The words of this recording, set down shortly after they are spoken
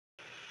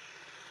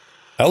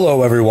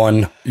Hello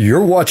everyone,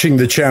 you're watching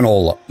the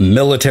channel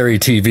Military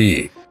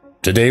TV.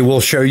 Today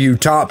we'll show you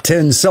top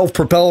 10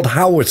 self-propelled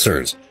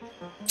howitzers.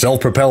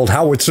 Self-propelled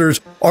howitzers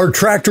are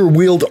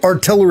tractor-wheeled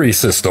artillery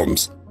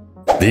systems.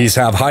 These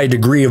have high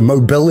degree of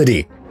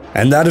mobility,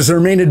 and that is their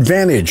main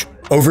advantage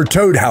over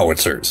towed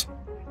howitzers.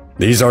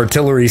 These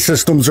artillery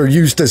systems are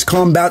used as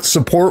combat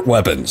support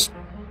weapons.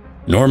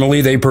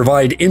 Normally they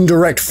provide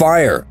indirect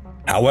fire.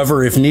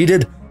 However, if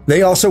needed,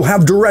 they also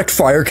have direct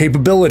fire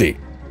capability.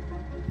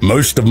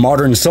 Most of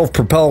modern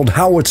self-propelled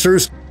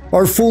howitzers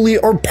are fully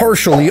or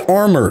partially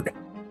armored.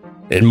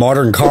 In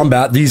modern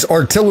combat, these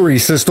artillery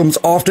systems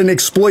often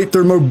exploit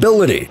their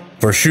mobility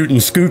for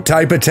shoot-and-scoot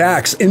type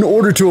attacks in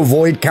order to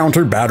avoid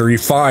counter-battery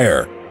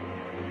fire.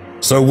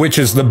 So which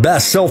is the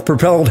best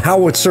self-propelled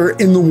howitzer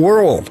in the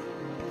world?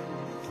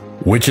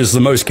 Which is the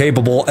most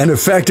capable and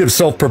effective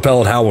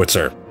self-propelled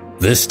howitzer?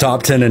 This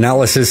top 10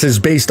 analysis is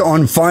based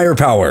on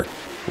firepower,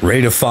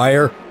 rate of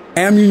fire,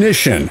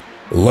 ammunition,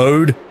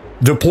 load,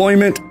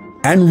 deployment,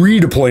 and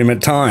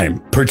redeployment time,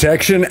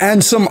 protection,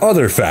 and some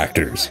other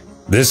factors.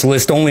 This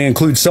list only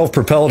includes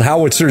self-propelled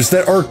howitzers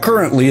that are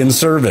currently in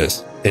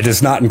service. It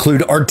does not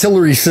include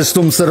artillery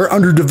systems that are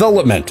under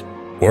development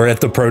or at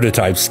the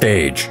prototype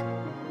stage.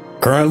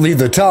 Currently,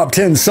 the top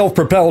 10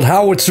 self-propelled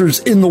howitzers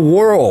in the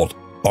world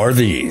are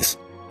these.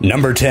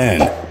 Number 10.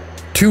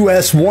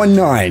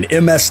 2S-19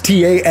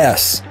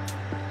 MSTAS.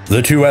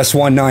 The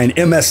 2S-19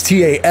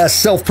 MSTAS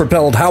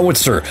self-propelled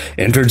howitzer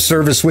entered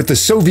service with the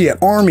Soviet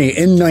Army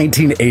in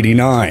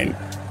 1989.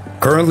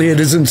 Currently, it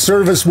is in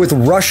service with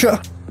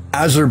Russia,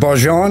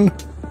 Azerbaijan,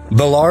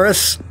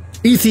 Belarus,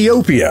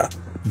 Ethiopia,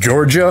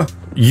 Georgia,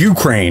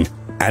 Ukraine,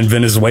 and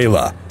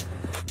Venezuela.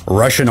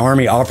 Russian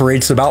Army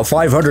operates about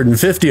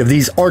 550 of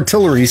these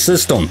artillery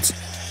systems.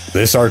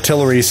 This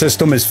artillery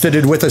system is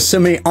fitted with a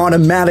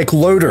semi-automatic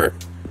loader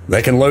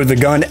that can load the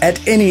gun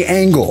at any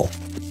angle.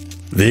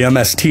 The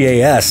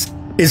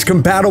MSTAS is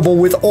compatible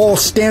with all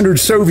standard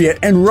Soviet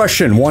and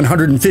Russian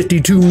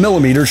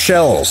 152mm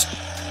shells.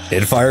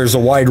 It fires a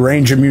wide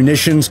range of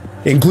munitions,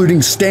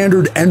 including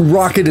standard and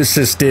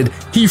rocket-assisted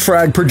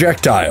HE-frag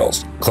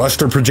projectiles,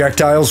 cluster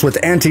projectiles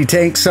with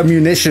anti-tank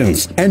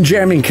submunitions, and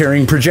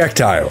jamming-carrying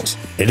projectiles.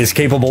 It is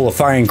capable of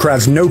firing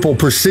Krasnopol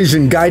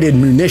precision-guided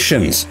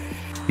munitions.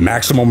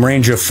 Maximum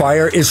range of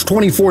fire is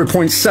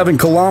 24.7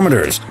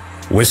 kilometers,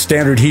 with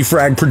standard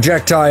HE-frag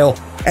projectile,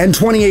 and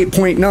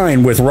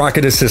 28.9 with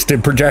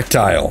rocket-assisted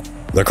projectile.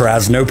 The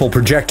Krasnopol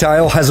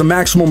projectile has a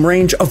maximum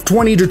range of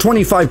 20 to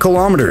 25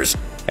 kilometers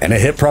and a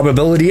hit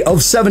probability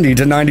of 70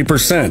 to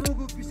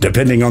 90%,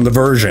 depending on the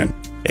version.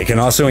 It can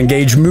also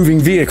engage moving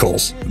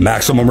vehicles.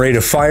 Maximum rate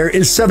of fire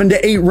is 7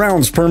 to 8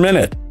 rounds per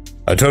minute.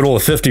 A total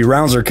of 50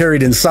 rounds are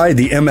carried inside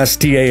the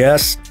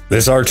MSTAS.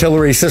 This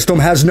artillery system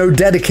has no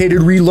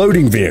dedicated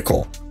reloading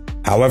vehicle.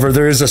 However,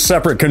 there is a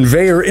separate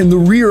conveyor in the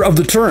rear of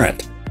the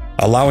turret,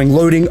 allowing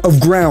loading of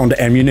ground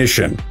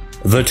ammunition.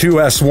 The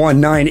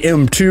 2S-19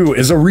 M2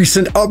 is a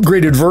recent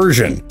upgraded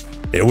version.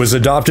 It was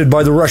adopted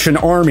by the Russian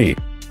Army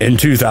in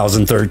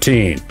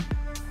 2013.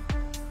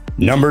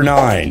 Number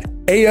 9.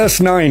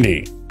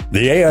 AS-90.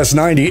 The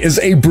AS-90 is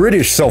a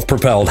British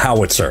self-propelled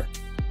howitzer.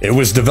 It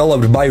was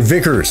developed by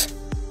Vickers.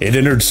 It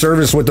entered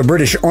service with the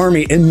British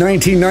Army in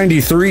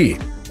 1993.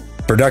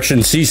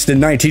 Production ceased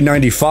in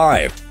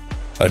 1995.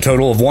 A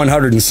total of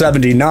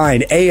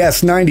 179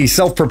 AS-90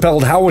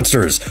 self-propelled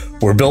howitzers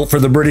were built for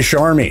the British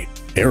Army.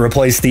 It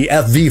replaced the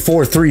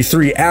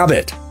FV-433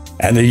 Abbott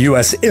and the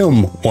US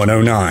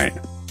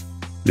M109.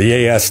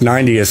 The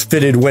AS-90 is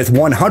fitted with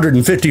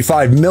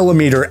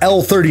 155mm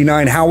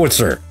L39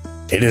 howitzer.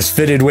 It is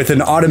fitted with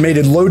an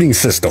automated loading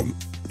system.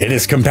 It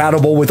is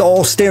compatible with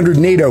all standard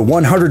NATO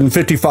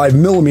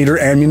 155mm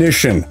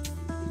ammunition.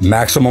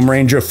 Maximum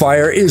range of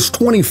fire is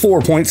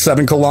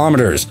 24.7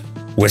 kilometers.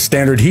 With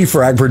standard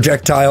HE-frag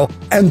projectile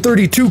and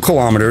 32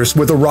 kilometers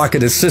with a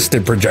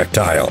rocket-assisted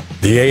projectile.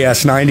 The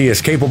AS-90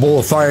 is capable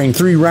of firing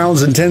 3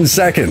 rounds in 10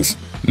 seconds.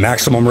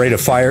 Maximum rate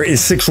of fire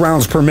is 6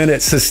 rounds per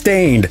minute,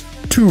 sustained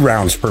 2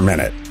 rounds per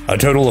minute. A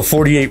total of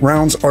 48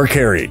 rounds are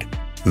carried.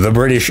 The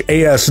British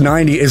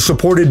AS-90 is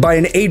supported by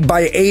an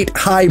 8x8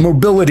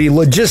 high-mobility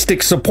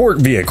logistic support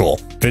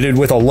vehicle fitted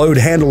with a load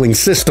handling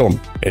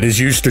system. It is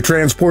used to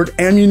transport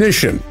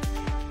ammunition.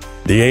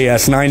 The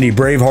AS-90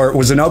 Braveheart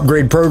was an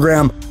upgrade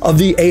program of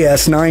the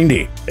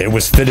AS-90. It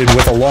was fitted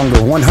with a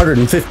longer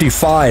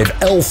 155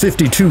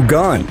 L52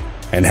 gun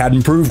and had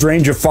improved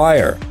range of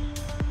fire.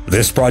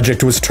 This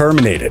project was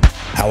terminated.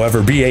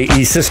 However,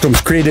 BAE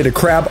Systems created a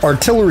Crab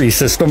artillery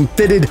system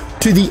fitted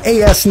to the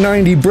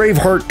AS-90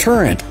 Braveheart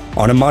turret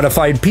on a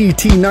modified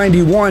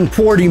PT-91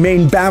 40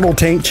 main battle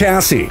tank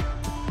chassis.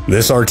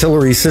 This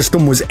artillery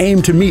system was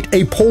aimed to meet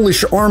a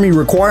Polish Army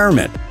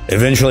requirement.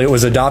 Eventually, it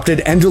was adopted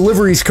and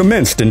deliveries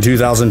commenced in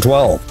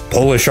 2012.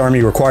 Polish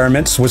Army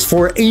requirements was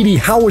for 80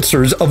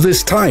 howitzers of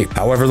this type.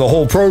 However, the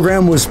whole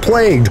program was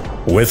plagued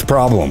with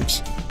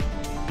problems.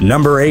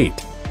 Number 8.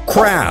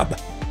 Crab.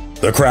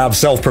 The Crab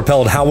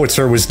self-propelled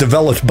howitzer was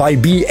developed by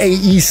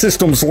BAE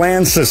Systems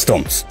Land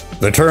Systems.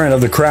 The turret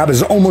of the Crab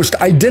is almost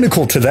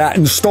identical to that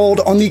installed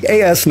on the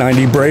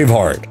AS-90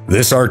 Braveheart.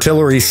 This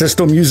artillery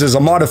system uses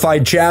a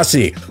modified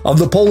chassis of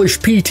the Polish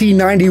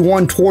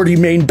PT-90-120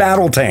 main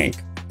battle tank.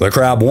 The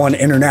Crab won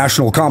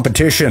international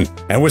competition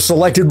and was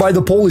selected by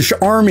the Polish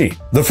Army.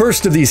 The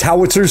first of these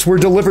howitzers were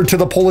delivered to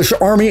the Polish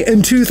Army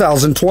in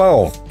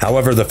 2012.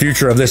 However, the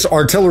future of this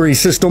artillery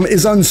system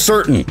is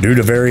uncertain due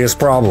to various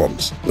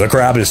problems. The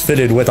Crab is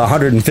fitted with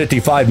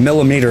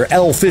 155mm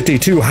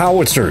L-52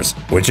 howitzers,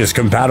 which is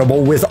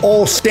compatible with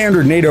all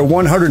standard NATO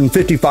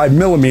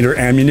 155mm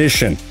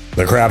ammunition.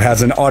 The Crab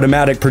has an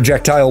automatic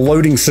projectile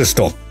loading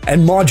system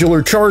and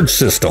modular charge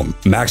system.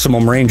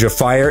 Maximum range of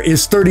fire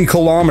is 30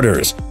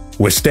 kilometers.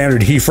 With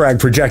standard HEFRAG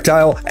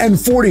projectile and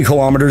 40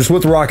 kilometers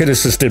with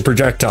rocket-assisted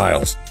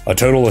projectiles. A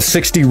total of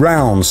 60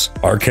 rounds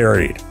are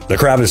carried. The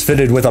Crab is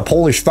fitted with a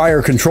Polish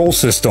fire control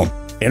system,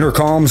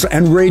 intercoms,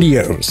 and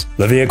radios.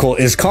 The vehicle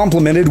is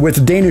complemented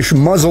with Danish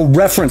muzzle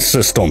reference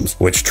systems,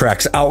 which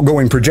tracks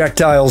outgoing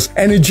projectiles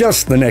and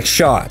adjusts the next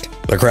shot.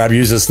 The Crab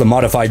uses the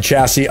modified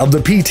chassis of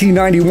the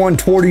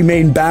PT-90-120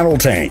 main battle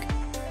tank.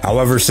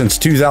 However, since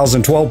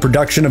 2012,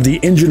 production of the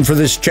engine for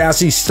this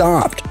chassis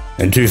stopped.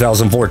 In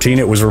 2014,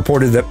 it was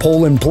reported that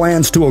Poland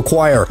plans to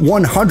acquire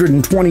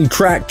 120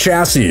 track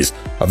chassis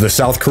of the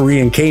South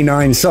Korean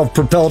K9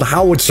 self-propelled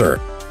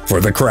howitzer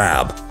for the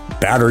Crab.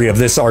 Battery of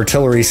this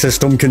artillery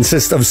system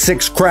consists of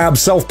 6 Crab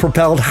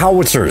self-propelled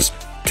howitzers,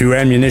 2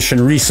 ammunition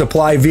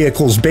resupply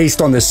vehicles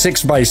based on the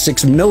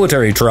 6x6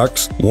 military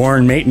trucks,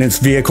 Warren maintenance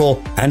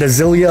vehicle, and a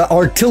Zilia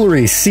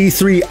artillery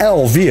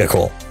C3L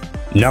vehicle.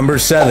 Number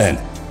 7.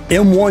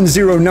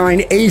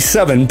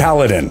 M109A7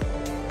 Paladin.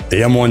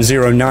 The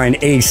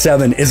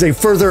M109A7 is a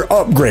further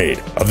upgrade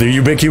of the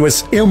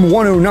ubiquitous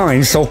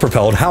M109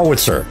 self-propelled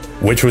howitzer,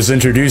 which was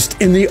introduced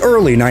in the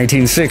early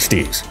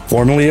 1960s.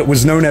 Formerly, it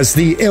was known as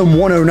the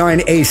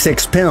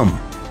M109A6 PIM.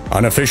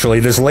 Unofficially,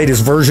 this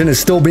latest version is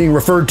still being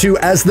referred to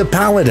as the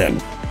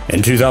Paladin.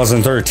 In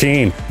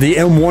 2013, the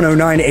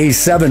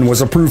M109A7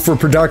 was approved for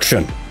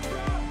production.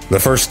 The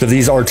first of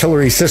these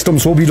artillery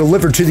systems will be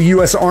delivered to the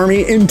U.S.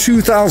 Army in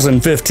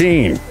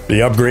 2015.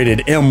 The upgraded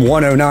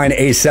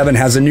M109A7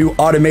 has a new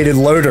automated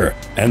loader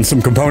and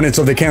some components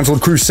of the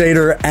canceled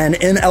Crusader and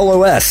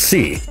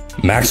NLOS-C.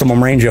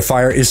 Maximum range of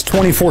fire is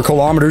 24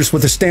 kilometers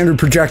with a standard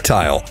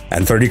projectile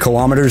and 30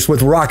 kilometers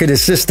with rocket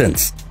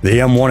assistance. The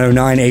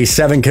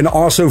M109A7 can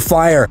also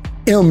fire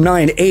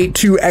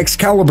M982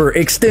 Excalibur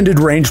extended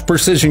range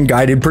precision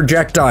guided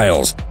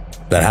projectiles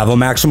that have a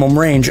maximum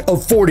range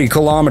of 40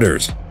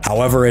 kilometers.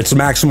 However, its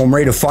maximum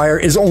rate of fire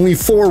is only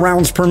 4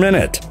 rounds per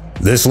minute.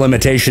 This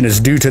limitation is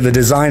due to the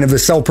design of the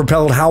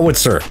self-propelled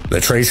howitzer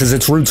that traces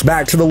its roots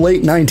back to the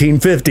late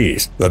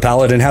 1950s. The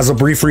Paladin has a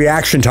brief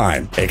reaction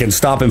time. It can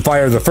stop and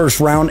fire the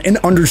first round in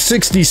under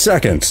 60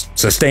 seconds.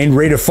 Sustained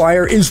rate of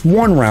fire is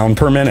 1 round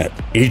per minute.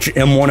 Each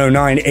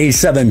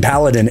M109A7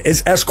 Paladin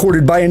is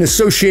escorted by an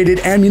associated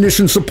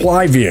ammunition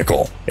supply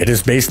vehicle. It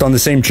is based on the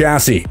same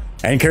chassis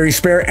and carry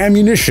spare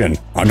ammunition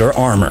under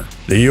armor.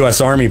 The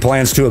U.S. Army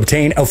plans to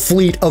obtain a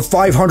fleet of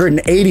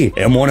 580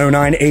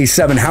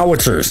 M109A7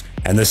 howitzers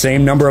and the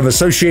same number of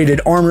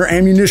associated armor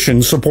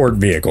ammunition support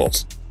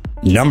vehicles.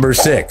 Number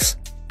 6.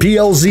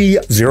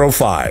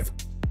 PLZ-05.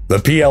 The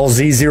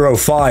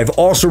PLZ-05,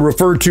 also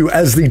referred to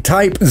as the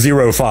Type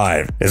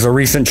 05, is a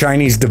recent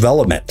Chinese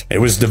development. It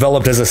was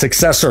developed as a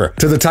successor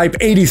to the Type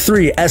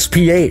 83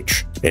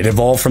 SPH. It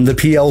evolved from the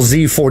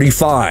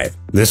PLZ-45.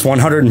 This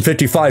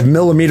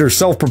 155mm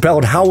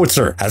self-propelled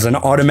howitzer has an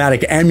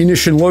automatic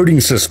ammunition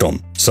loading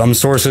system. Some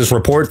sources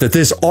report that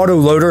this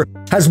autoloader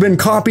has been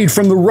copied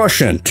from the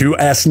Russian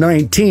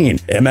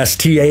 2S-19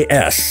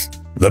 MSTAS.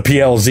 The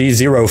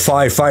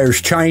PLZ-05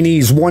 fires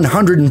Chinese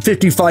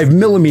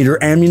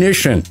 155mm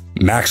ammunition.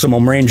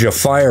 Maximum range of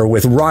fire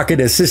with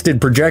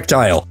rocket-assisted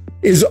projectile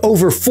is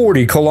over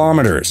 40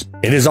 kilometers.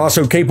 It is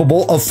also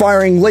capable of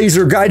firing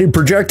laser-guided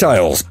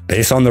projectiles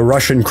based on the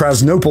Russian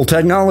Krasnopol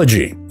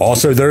technology.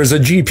 Also, there is a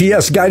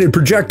GPS-guided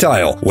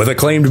projectile with a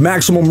claimed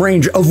maximum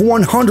range of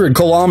 100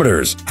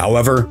 kilometers.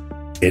 However,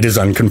 it is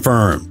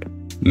unconfirmed.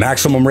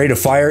 Maximum rate of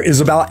fire is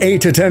about 8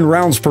 to 10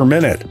 rounds per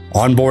minute.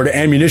 Onboard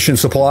ammunition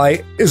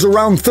supply is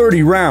around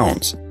 30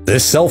 rounds.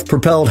 This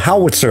self-propelled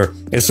howitzer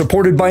is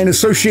supported by an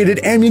associated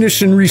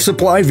ammunition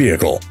resupply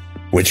vehicle,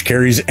 which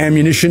carries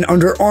ammunition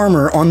under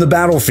armor on the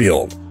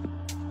battlefield.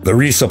 The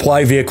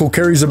resupply vehicle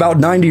carries about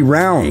 90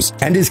 rounds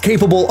and is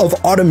capable of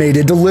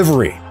automated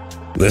delivery.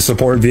 This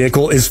support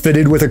vehicle is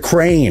fitted with a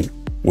crane,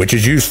 which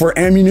is used for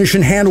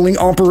ammunition handling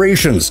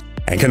operations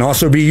and can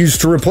also be used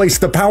to replace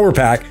the power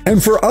pack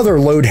and for other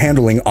load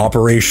handling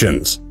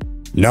operations.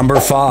 Number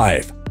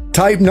 5.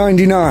 Type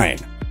 99.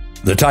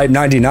 The Type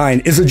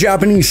 99 is a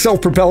Japanese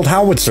self-propelled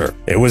howitzer.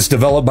 It was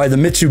developed by the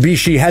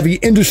Mitsubishi Heavy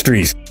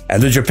Industries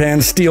and the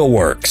Japan Steel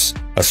Works.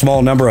 A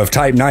small number of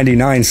Type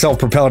 99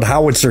 self-propelled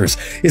howitzers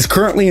is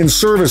currently in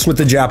service with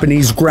the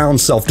Japanese Ground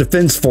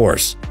Self-Defense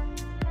Force.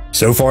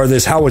 So far,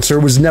 this howitzer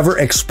was never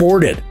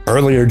exported.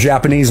 Earlier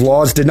Japanese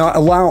laws did not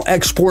allow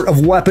export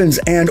of weapons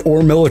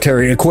and/or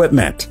military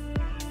equipment.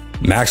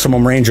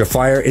 Maximum range of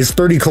fire is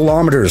 30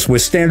 kilometers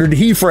with standard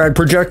heat-frag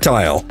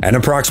projectile and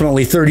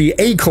approximately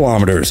 38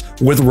 kilometers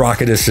with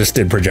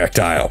rocket-assisted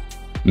projectile.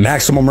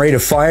 Maximum rate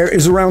of fire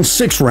is around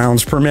 6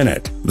 rounds per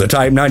minute. The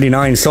Type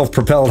 99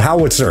 self-propelled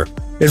howitzer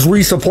is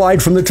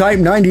resupplied from the Type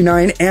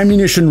 99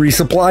 ammunition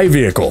resupply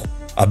vehicle.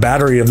 A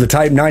battery of the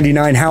Type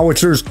 99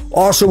 howitzers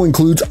also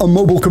includes a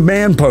mobile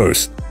command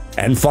post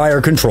and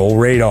fire control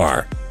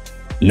radar.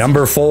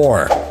 Number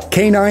 4.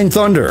 K9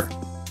 Thunder.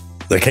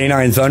 The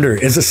K9 Thunder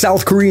is a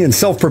South Korean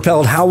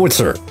self-propelled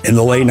howitzer. In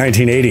the late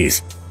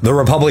 1980s, the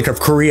Republic of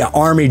Korea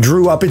Army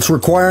drew up its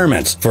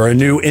requirements for a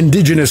new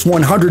indigenous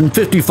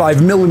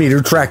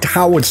 155mm tracked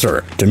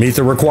howitzer to meet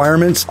the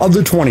requirements of the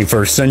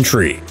 21st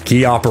century.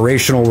 Key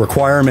operational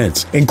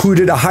requirements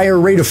included a higher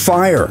rate of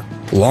fire,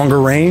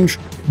 longer range,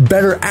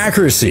 better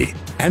accuracy,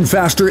 and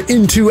faster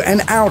into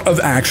and out of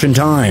action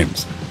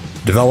times.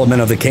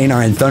 Development of the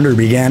K9 Thunder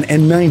began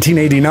in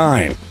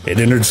 1989. It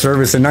entered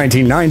service in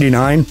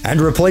 1999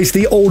 and replaced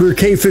the older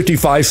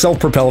K55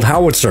 self-propelled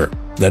howitzer.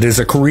 That is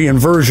a Korean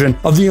version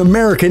of the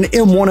American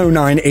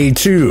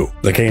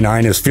M109A2. The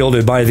K9 is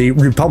fielded by the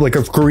Republic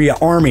of Korea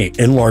Army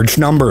in large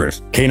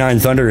numbers. K9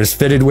 Thunder is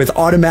fitted with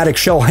automatic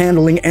shell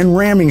handling and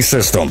ramming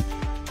system.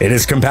 It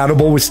is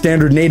compatible with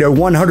standard NATO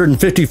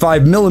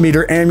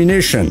 155mm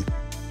ammunition.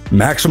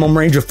 Maximum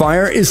range of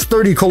fire is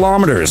 30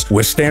 kilometers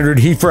with standard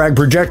heat-frag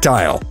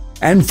projectile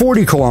and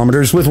 40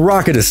 kilometers with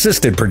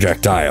rocket-assisted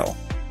projectile.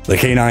 The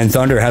K9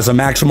 Thunder has a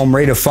maximum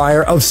rate of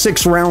fire of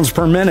 6 rounds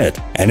per minute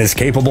and is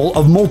capable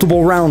of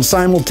multiple round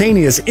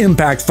simultaneous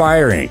impact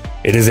firing.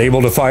 It is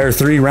able to fire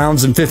 3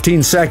 rounds in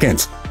 15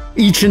 seconds,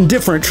 each in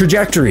different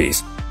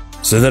trajectories,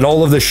 so that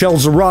all of the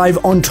shells arrive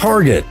on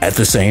target at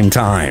the same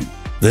time.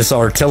 This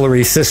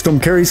artillery system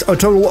carries a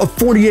total of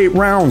 48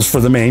 rounds for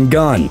the main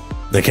gun.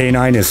 The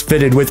K9 is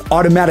fitted with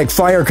automatic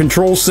fire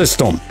control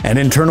system, an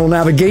internal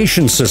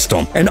navigation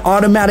system, and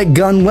automatic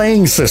gun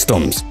laying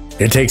systems.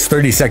 It takes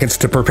 30 seconds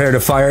to prepare to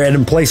fire at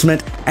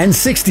emplacement and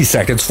 60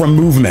 seconds from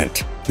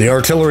movement. The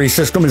artillery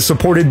system is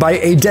supported by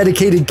a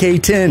dedicated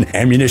K10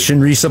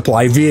 ammunition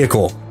resupply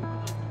vehicle.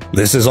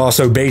 This is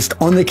also based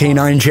on the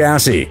K9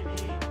 chassis.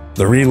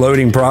 The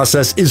reloading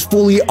process is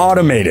fully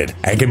automated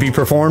and can be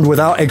performed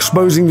without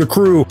exposing the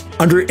crew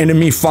under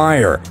enemy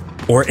fire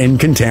or in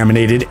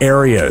contaminated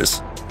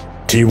areas.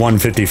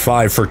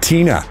 T-155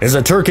 Fırtına is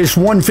a Turkish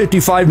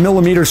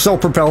 155mm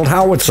self-propelled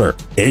howitzer.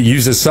 It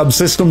uses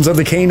subsystems of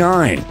the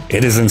K9.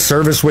 It is in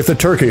service with the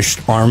Turkish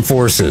Armed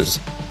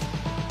Forces.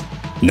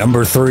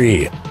 Number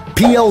 3.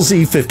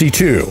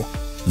 PLZ-52.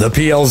 The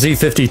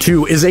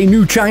PLZ-52 is a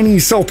new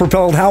Chinese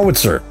self-propelled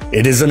howitzer.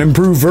 It is an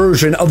improved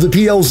version of the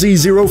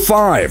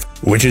PLZ-05,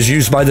 which is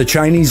used by the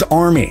Chinese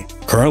Army.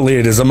 Currently,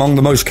 it is among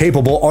the most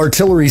capable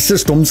artillery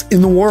systems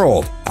in the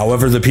world.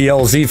 However, the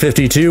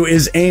PLZ-52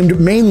 is aimed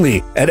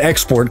mainly at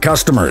export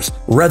customers,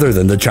 rather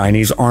than the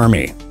Chinese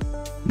Army.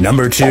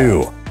 Number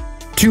 2.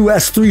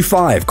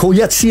 2S-35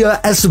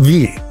 Howitzers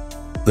SV.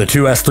 The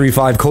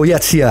 2S-35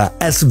 Howitzers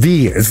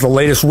SV is the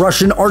latest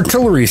Russian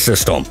artillery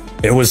system.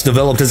 It was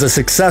developed as a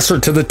successor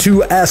to the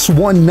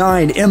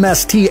 2S-19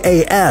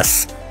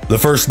 MSTAS. The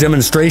first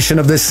demonstration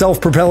of this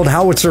self-propelled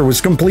howitzer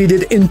was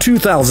completed in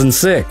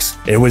 2006.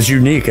 It was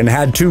unique and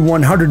had 2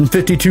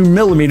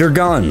 152mm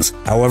guns.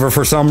 However,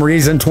 for some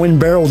reason,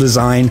 twin-barrel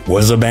design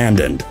was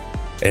abandoned.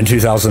 In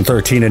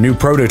 2013, a new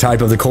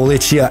prototype of the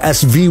Howitzers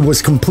SV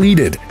was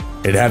completed.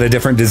 It had a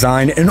different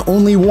design and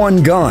only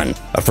 1 gun.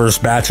 A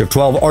first batch of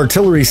 12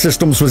 artillery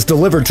systems was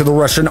delivered to the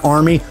Russian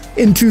Army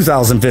in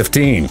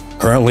 2015.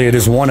 Currently, it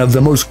is one of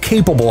the most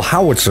capable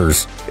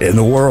howitzers in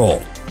the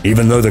world.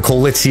 Even though the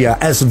Howitzers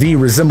SV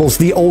resembles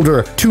the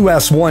older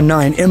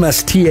 2S-19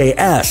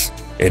 MSTAS,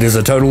 it is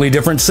a totally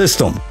different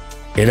system.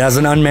 It has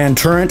an unmanned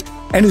turret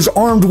and is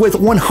armed with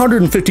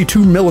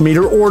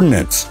 152mm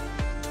ordnance.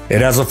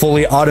 It has a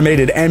fully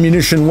automated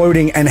ammunition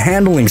loading and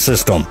handling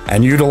system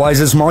and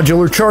utilizes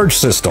modular charge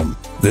system.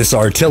 This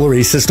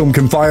artillery system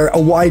can fire a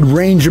wide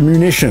range of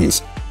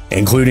munitions,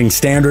 including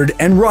standard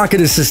and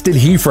rocket-assisted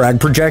heat-frag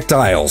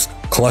projectiles,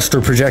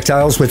 cluster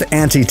projectiles with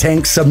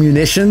anti-tank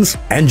submunitions,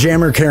 and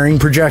jammer-carrying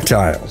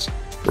projectiles.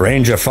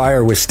 Range of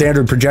fire with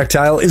standard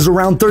projectile is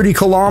around 30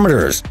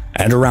 kilometers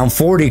and around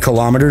 40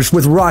 kilometers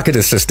with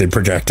rocket-assisted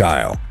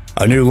projectile.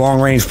 A new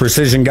long-range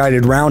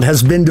precision-guided round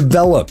has been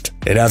developed.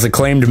 It has a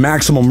claimed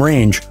maximum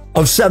range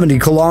of 70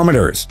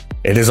 kilometers.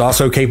 It is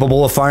also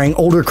capable of firing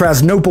older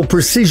Krasnopol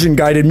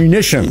precision-guided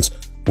munitions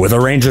with a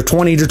range of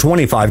 20 to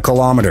 25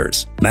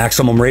 kilometers.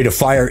 Maximum rate of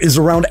fire is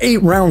around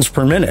 8 rounds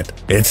per minute.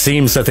 It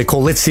seems that the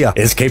Howitzers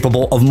is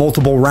capable of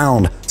multiple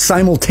round,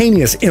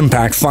 simultaneous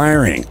impact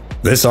firing.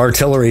 This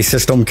artillery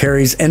system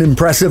carries an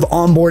impressive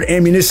onboard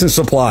ammunition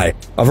supply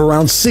of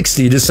around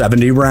 60 to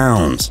 70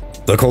 rounds.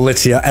 The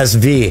Kolizia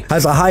SV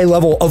has a high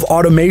level of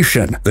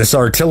automation. This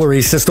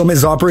artillery system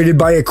is operated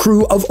by a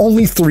crew of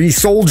only 3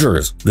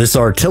 soldiers. This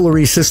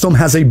artillery system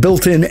has a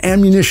built-in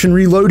ammunition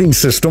reloading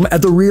system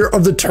at the rear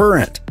of the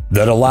turret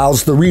that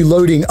allows the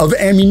reloading of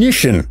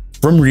ammunition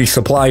from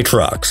resupply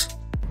trucks.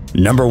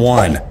 Number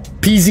 1.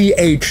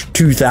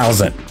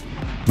 PZH-2000.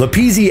 The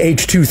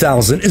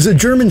PZH-2000 is a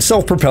German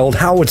self-propelled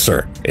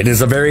howitzer. It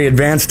is a very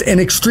advanced and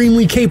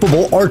extremely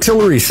capable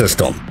artillery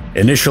system.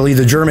 Initially,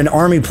 the German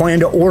army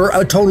planned to order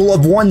a total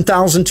of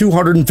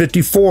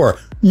 1,254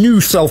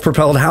 new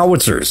self-propelled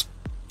howitzers.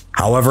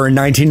 However, in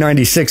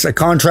 1996, a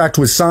contract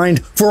was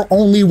signed for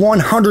only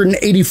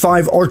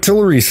 185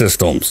 artillery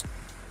systems.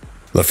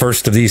 The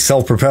first of these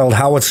self-propelled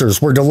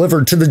howitzers were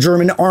delivered to the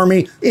German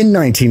army in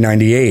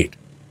 1998.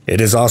 It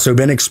has also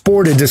been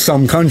exported to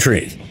some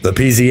countries. The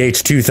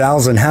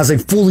PZH-2000 has a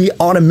fully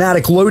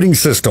automatic loading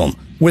system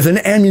with an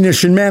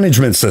ammunition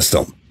management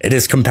system. It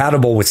is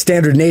compatible with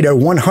standard NATO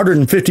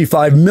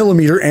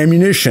 155mm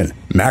ammunition.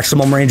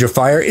 Maximum range of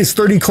fire is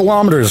 30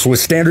 kilometers with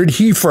standard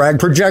HE-frag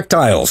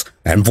projectiles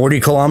and 40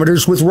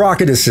 kilometers with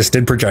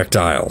rocket-assisted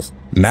projectiles.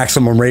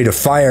 Maximum rate of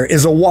fire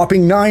is a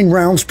whopping 9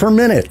 rounds per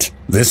minute.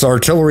 This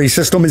artillery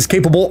system is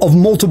capable of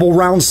multiple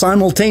round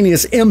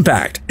simultaneous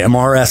impact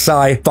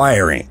 (MRSI)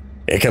 firing.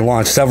 It can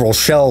launch several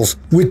shells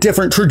with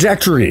different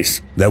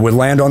trajectories that would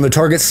land on the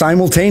target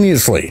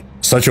simultaneously.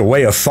 Such a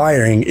way of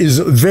firing is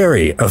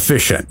very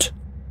efficient.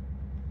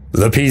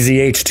 The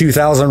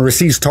PZH-2000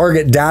 receives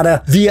target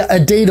data via a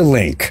data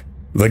link.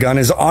 The gun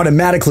is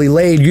automatically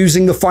laid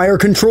using the fire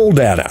control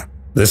data.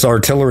 This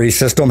artillery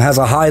system has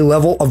a high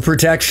level of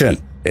protection.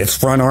 Its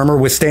front armor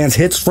withstands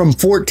hits from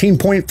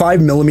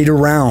 14.5mm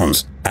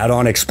rounds.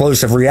 Add-on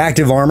explosive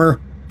reactive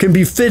armor can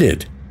be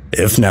fitted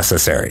if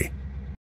necessary.